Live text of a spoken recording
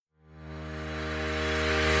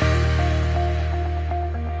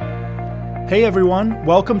Hey everyone,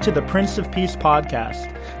 welcome to the Prince of Peace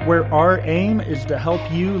podcast, where our aim is to help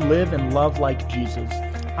you live and love like Jesus.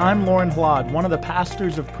 I'm Lauren Hlad, one of the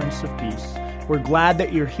pastors of Prince of Peace. We're glad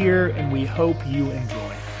that you're here and we hope you enjoy.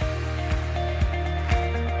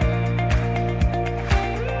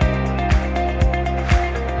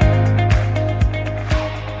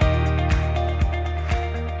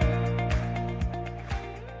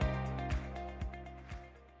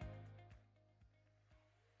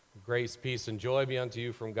 Grace, peace, and joy be unto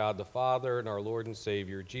you from God the Father and our Lord and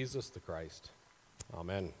Savior, Jesus the Christ.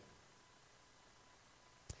 Amen.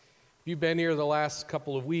 If you've been here the last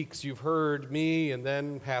couple of weeks, you've heard me and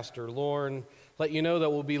then Pastor Lauren let you know that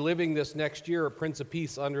we'll be living this next year at Prince of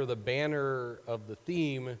Peace under the banner of the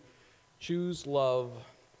theme, Choose Love,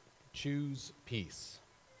 Choose Peace.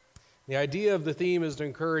 The idea of the theme is to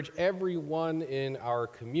encourage everyone in our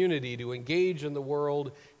community to engage in the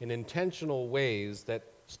world in intentional ways that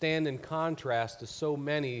stand in contrast to so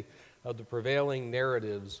many of the prevailing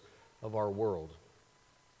narratives of our world.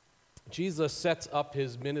 Jesus sets up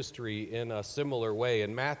his ministry in a similar way.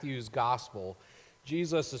 In Matthew's gospel,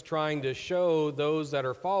 Jesus is trying to show those that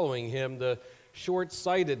are following him the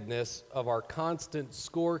short-sightedness of our constant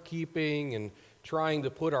scorekeeping and trying to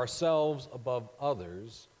put ourselves above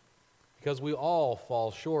others, because we all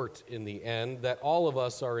fall short in the end, that all of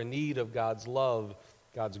us are in need of God's love,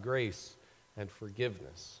 God's grace, and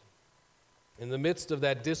forgiveness. In the midst of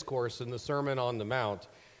that discourse in the Sermon on the Mount,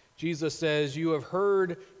 Jesus says, "You have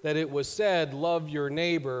heard that it was said, 'Love your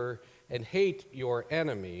neighbor and hate your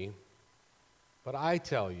enemy.' But I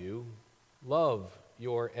tell you, love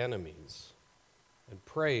your enemies and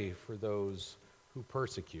pray for those who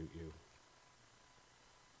persecute you."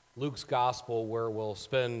 Luke's gospel, where we'll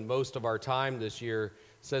spend most of our time this year,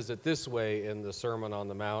 says it this way in the Sermon on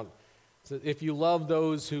the Mount. So if you love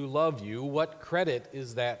those who love you, what credit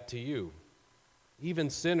is that to you?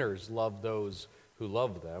 Even sinners love those who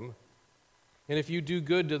love them. And if you do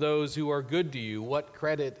good to those who are good to you, what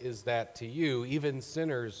credit is that to you? Even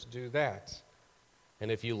sinners do that.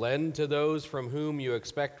 And if you lend to those from whom you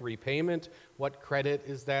expect repayment, what credit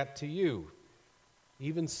is that to you?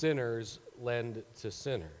 Even sinners lend to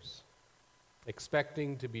sinners,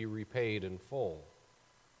 expecting to be repaid in full.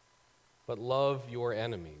 But love your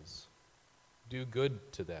enemies. Do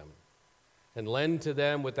good to them, and lend to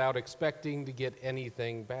them without expecting to get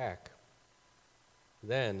anything back.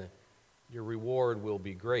 Then your reward will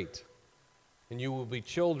be great, and you will be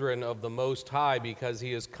children of the Most High, because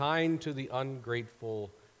he is kind to the ungrateful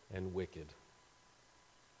and wicked.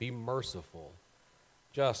 Be merciful,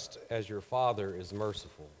 just as your Father is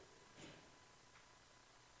merciful.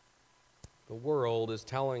 The world is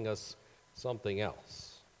telling us something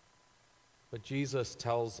else, but Jesus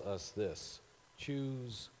tells us this: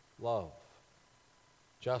 choose love,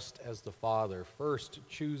 just as the Father first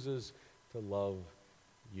chooses to love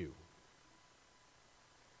you.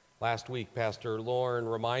 Last week, Pastor Lauren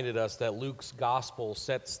reminded us that Luke's gospel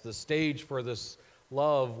sets the stage for this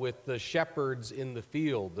love with the shepherds in the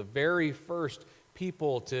field, the very first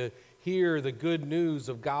people to hear the good news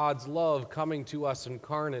of God's love coming to us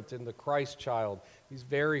incarnate in the Christ child. These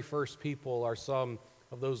very first people are some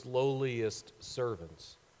of those lowliest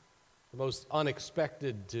servants, the most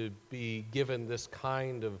unexpected to be given this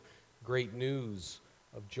kind of great news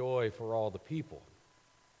of joy for all the people.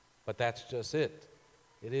 But that's just it.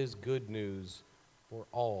 It is good news for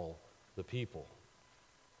all the people.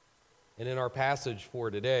 And in our passage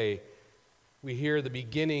for today, we hear the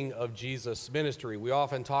beginning of Jesus' ministry. We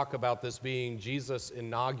often talk about this being Jesus'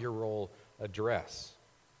 inaugural address.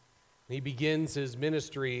 He begins his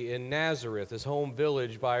ministry in Nazareth, his home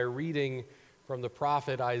village, by reading from the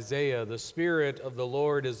prophet Isaiah, "The Spirit of the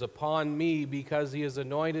Lord is upon me, because he has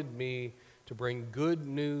anointed me to bring good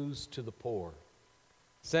news to the poor,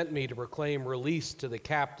 sent me to proclaim release to the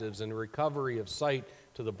captives and recovery of sight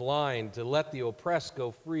to the blind, to let the oppressed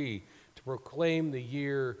go free, to proclaim the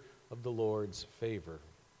year of the Lord's favor."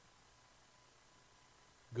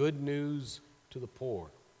 Good news to the poor,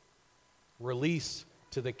 release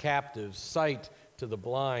to the captives, sight to the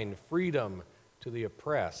blind, freedom to the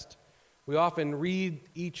oppressed. We often read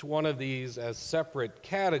each one of these as separate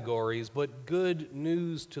categories, but good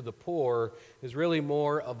news to the poor is really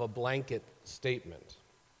more of a blanket statement.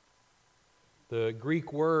 The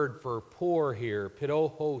Greek word for poor here,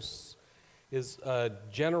 pidojos, is a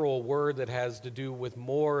general word that has to do with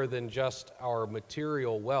more than just our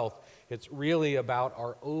material wealth. It's really about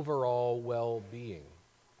our overall well-being.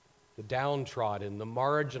 The downtrodden, the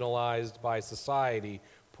marginalized by society,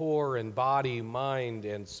 poor in body, mind,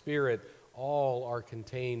 and spirit, all are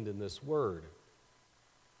contained in this word.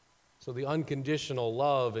 So the unconditional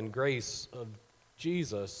love and grace of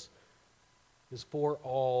Jesus is for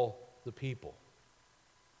all the people.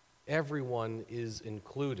 Everyone is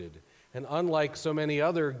included. And unlike so many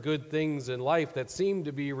other good things in life that seem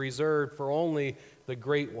to be reserved for only the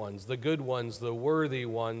great ones, the good ones, the worthy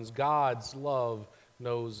ones, God's love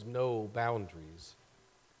knows no boundaries.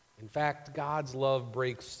 In fact, God's love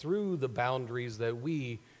breaks through the boundaries that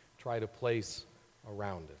we try to place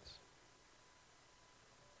around it.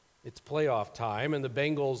 It's playoff time, and the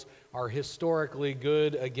Bengals are historically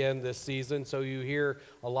good again this season, so you hear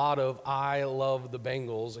a lot of "I love the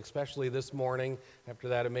Bengals," especially this morning after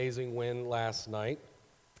that amazing win last night.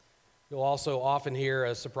 You'll also often hear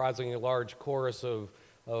a surprisingly large chorus of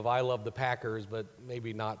 "I love the Packers," but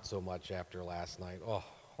maybe not so much after last night. Oh,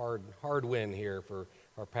 hard win here for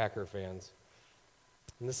our Packer fans.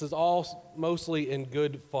 And this is all mostly in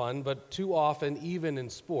good fun, but too often, even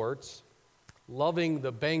in sports, loving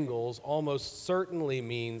the Bengals almost certainly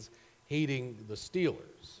means hating the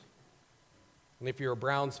Steelers. And if you're a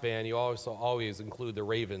Browns fan, you also always include the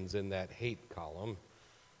Ravens in that hate column.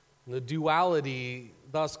 And the duality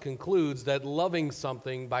thus concludes that loving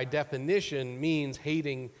something by definition means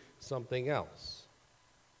hating something else.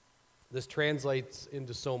 This translates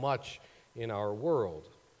into so much in our world.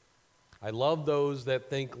 I love those that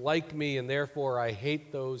think like me, and therefore I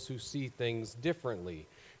hate those who see things differently.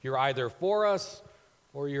 You're either for us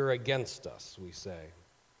or you're against us, we say.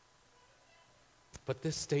 But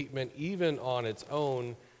this statement, even on its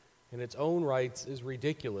own, in its own rights, is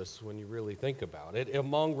ridiculous when you really think about it.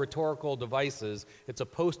 Among rhetorical devices, it's a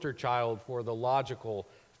poster child for the logical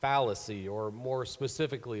fallacy, or more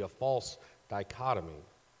specifically, a false dichotomy.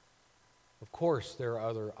 Of course, there are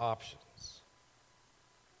other options.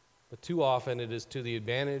 But too often it is to the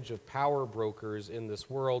advantage of power brokers in this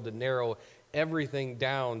world to narrow everything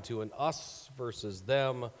down to an us versus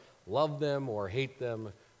them, love them or hate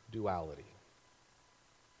them duality.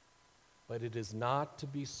 But it is not to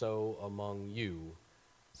be so among you,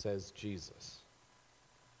 says Jesus.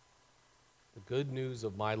 The good news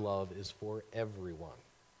of my love is for everyone.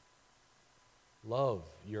 Love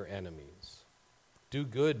your enemies. Do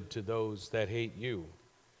good to those that hate you.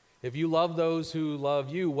 If you love those who love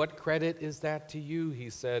you, what credit is that to you? He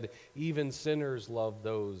said, even sinners love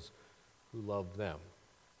those who love them.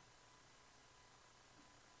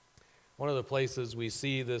 One of the places we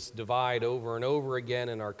see this divide over and over again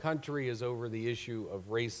in our country is over the issue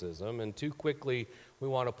of racism. And too quickly, we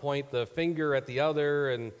want to point the finger at the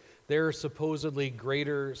other and their supposedly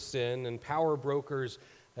greater sin. And power brokers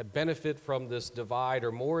that benefit from this divide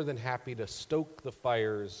are more than happy to stoke the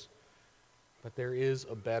fires. But there is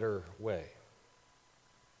a better way,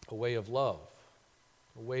 a way of love,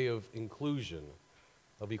 a way of inclusion,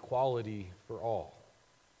 of equality for all.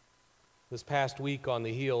 This past week, on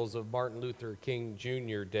the heels of Martin Luther King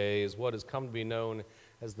Jr. Day, is what has come to be known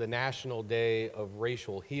as the National Day of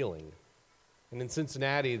Racial Healing. And in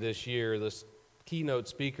Cincinnati this year, the keynote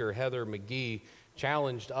speaker, Heather McGhee,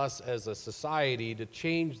 challenged us as a society to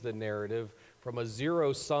change the narrative from a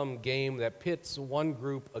zero-sum game that pits one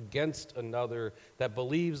group against another, that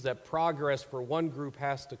believes that progress for one group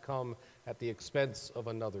has to come at the expense of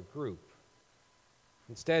another group.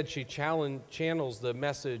 Instead, she channels the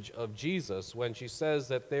message of Jesus when she says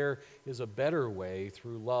that there is a better way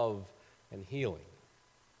through love and healing.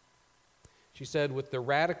 She said, with the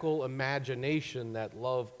radical imagination that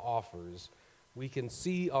love offers, we can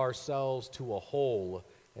see ourselves to a whole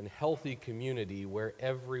and healthy community where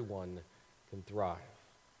everyone can thrive.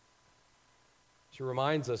 She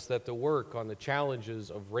reminds us that the work on the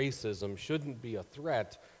challenges of racism shouldn't be a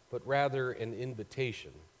threat, but rather an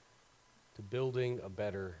invitation to building a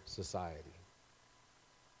better society.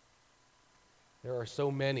 There are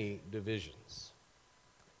so many divisions,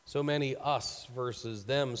 so many us versus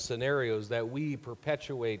them scenarios that we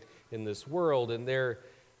perpetuate in this world, and there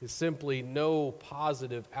is simply no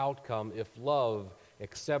positive outcome if love,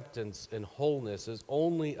 acceptance, and wholeness is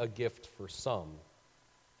only a gift for some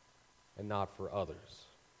and not for others.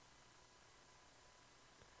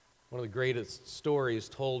 One of the greatest stories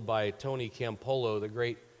told by Tony Campolo, the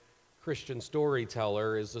great Christian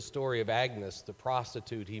storyteller, is the story of Agnes, the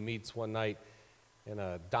prostitute he meets one night in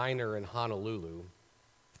a diner in Honolulu.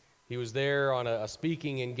 He was there on a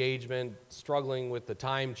speaking engagement, struggling with the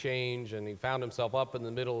time change, and he found himself up in the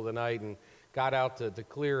middle of the night and got out to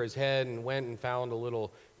clear his head and went and found a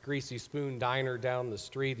little Greasy Spoon diner down the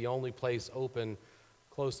street, the only place open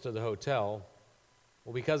close to the hotel.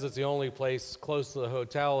 Well, because it's the only place close to the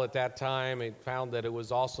hotel at that time, he found that it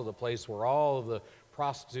was also the place where all of the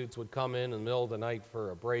prostitutes would come in the middle of the night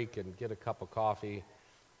for a break and get a cup of coffee.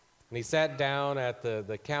 And he sat down at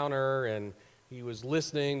the counter, and he was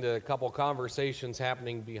listening to a couple conversations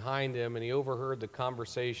happening behind him, and he overheard the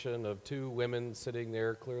conversation of two women sitting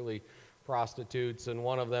there, clearly prostitutes, and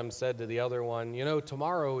one of them said to the other one, "You know,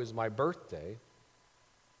 tomorrow is my birthday."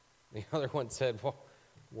 The other one said, "Well,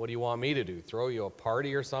 what do you want me to do? Throw you a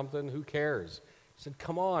party or something? Who cares?" He said,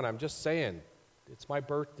 "Come on, I'm just saying. It's my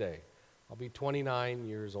birthday. I'll be 29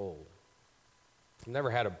 years old. I've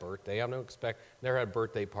never had a birthday. Never had a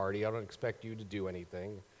birthday party. I don't expect you to do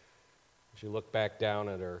anything." She looked back down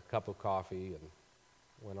at her cup of coffee and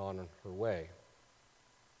went on her way.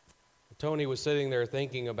 Tony was sitting there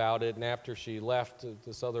thinking about it, and after she left,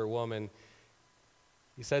 this other woman,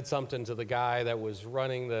 he said something to the guy that was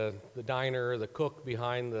running the diner, the cook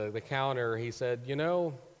behind the counter. He said, do you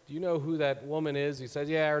know who that woman is? He said,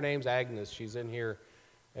 "Yeah, her name's Agnes. She's in here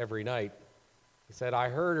every night." He said, "I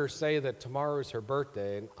heard her say that tomorrow's her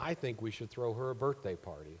birthday, and I think we should throw her a birthday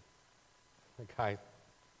party." The guy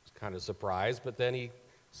was kind of surprised, but then he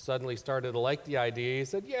suddenly started to like the idea. He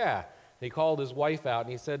said, "Yeah." He called his wife out,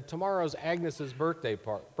 and he said, "Tomorrow's Agnes's birthday.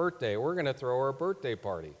 We're going to throw her a birthday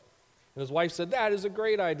party." And his wife said, "That is a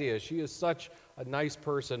great idea. She is such a nice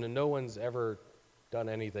person, and no one's ever done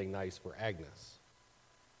anything nice for Agnes."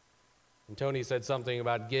 And Tony said something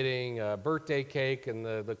about getting a birthday cake, and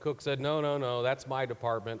the cook said, No, that's my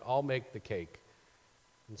department. I'll make the cake."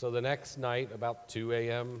 And so the next night, about 2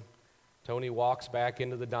 a.m., Tony walks back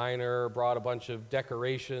into the diner, brought a bunch of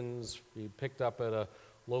decorations he picked up at a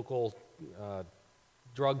local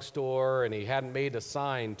drugstore, and he hadn't made a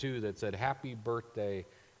sign, too, that said, "Happy Birthday,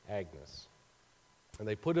 Agnes." And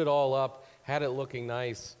they put it all up, had it looking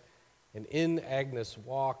nice, and in Agnes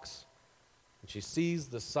walks, and she sees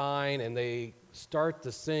the sign, and they start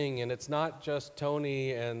to sing, and it's not just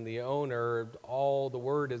Tony and the owner. All the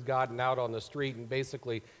word has gotten out on the street, and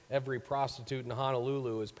basically every prostitute in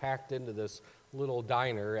Honolulu is packed into this little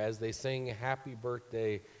diner as they sing, "Happy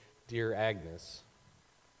Birthday, Dear Agnes."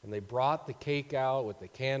 And they brought the cake out with the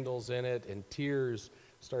candles in it, and tears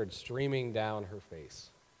started streaming down her face.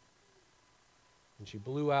 And she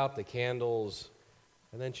blew out the candles,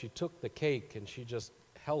 and then she took the cake and she just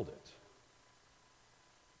held it.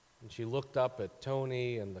 And she looked up at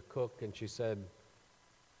Tony and the cook, and she said,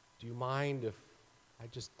 "Do you mind if I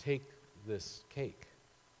just take this cake?"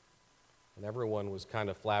 And everyone was kind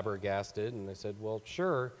of flabbergasted, and they said, "Well,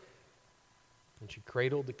 sure." And she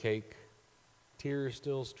cradled the cake, tears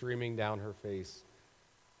still streaming down her face,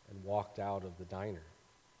 and walked out of the diner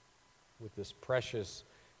with this precious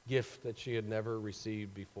gift that she had never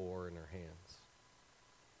received before in her hands.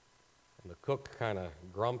 And the cook kind of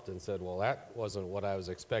grumped and said, "Well, that wasn't what I was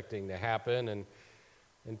expecting to happen."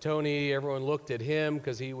 And Tony, everyone looked at him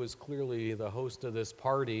because he was clearly the host of this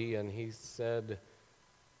party, and he said,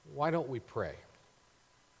 "Why don't we pray?"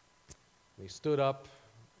 And he stood up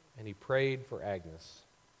and he prayed for Agnes.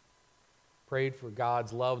 Prayed for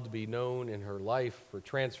God's love to be known in her life, for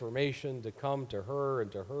transformation to come to her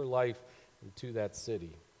and to her life and to that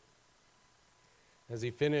city. As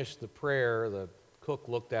he finished the prayer, the cook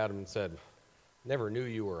looked at him and said, "Never knew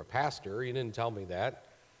you were a pastor. You didn't tell me that."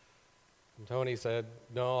 And Tony said,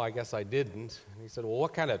 "No, I guess I didn't." And he said, "Well,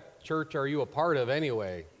 what kind of church are you a part of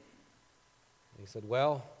anyway?" And he said,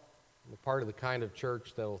 "Well, I'm a part of the kind of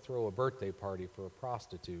church that will throw a birthday party for a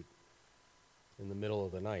prostitute in the middle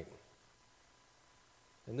of the night."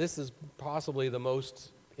 And this is possibly the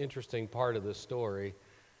most interesting part of this story.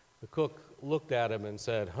 The cook looked at him and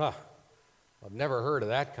said, "I've never heard of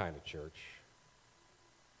that kind of church.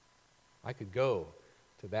 I could go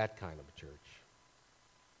to that kind of a church."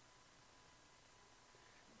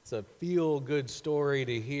 It's a feel-good story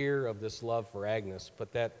to hear of this love for Agnes,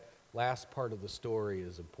 but that last part of the story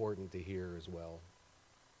is important to hear as well.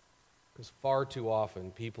 Because far too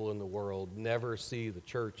often, people in the world never see the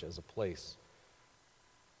church as a place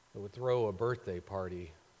that would throw a birthday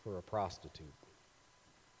party for a prostitute.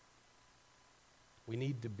 We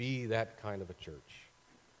need to be that kind of a church.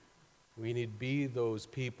 We need to be those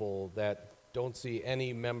people that don't see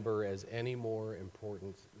any member as any more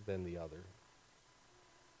important than the other.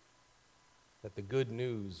 That the good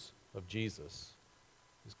news of Jesus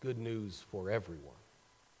is good news for everyone.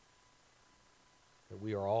 That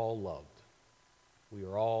we are all loved. We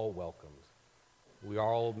are all welcomed. We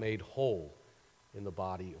are all made whole in the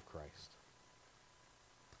body of Christ.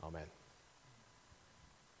 Amen.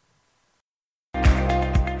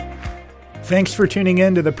 Thanks for tuning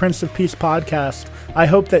in to the Prince of Peace podcast. I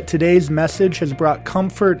hope that today's message has brought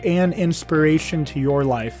comfort and inspiration to your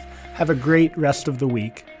life. Have a great rest of the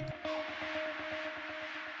week.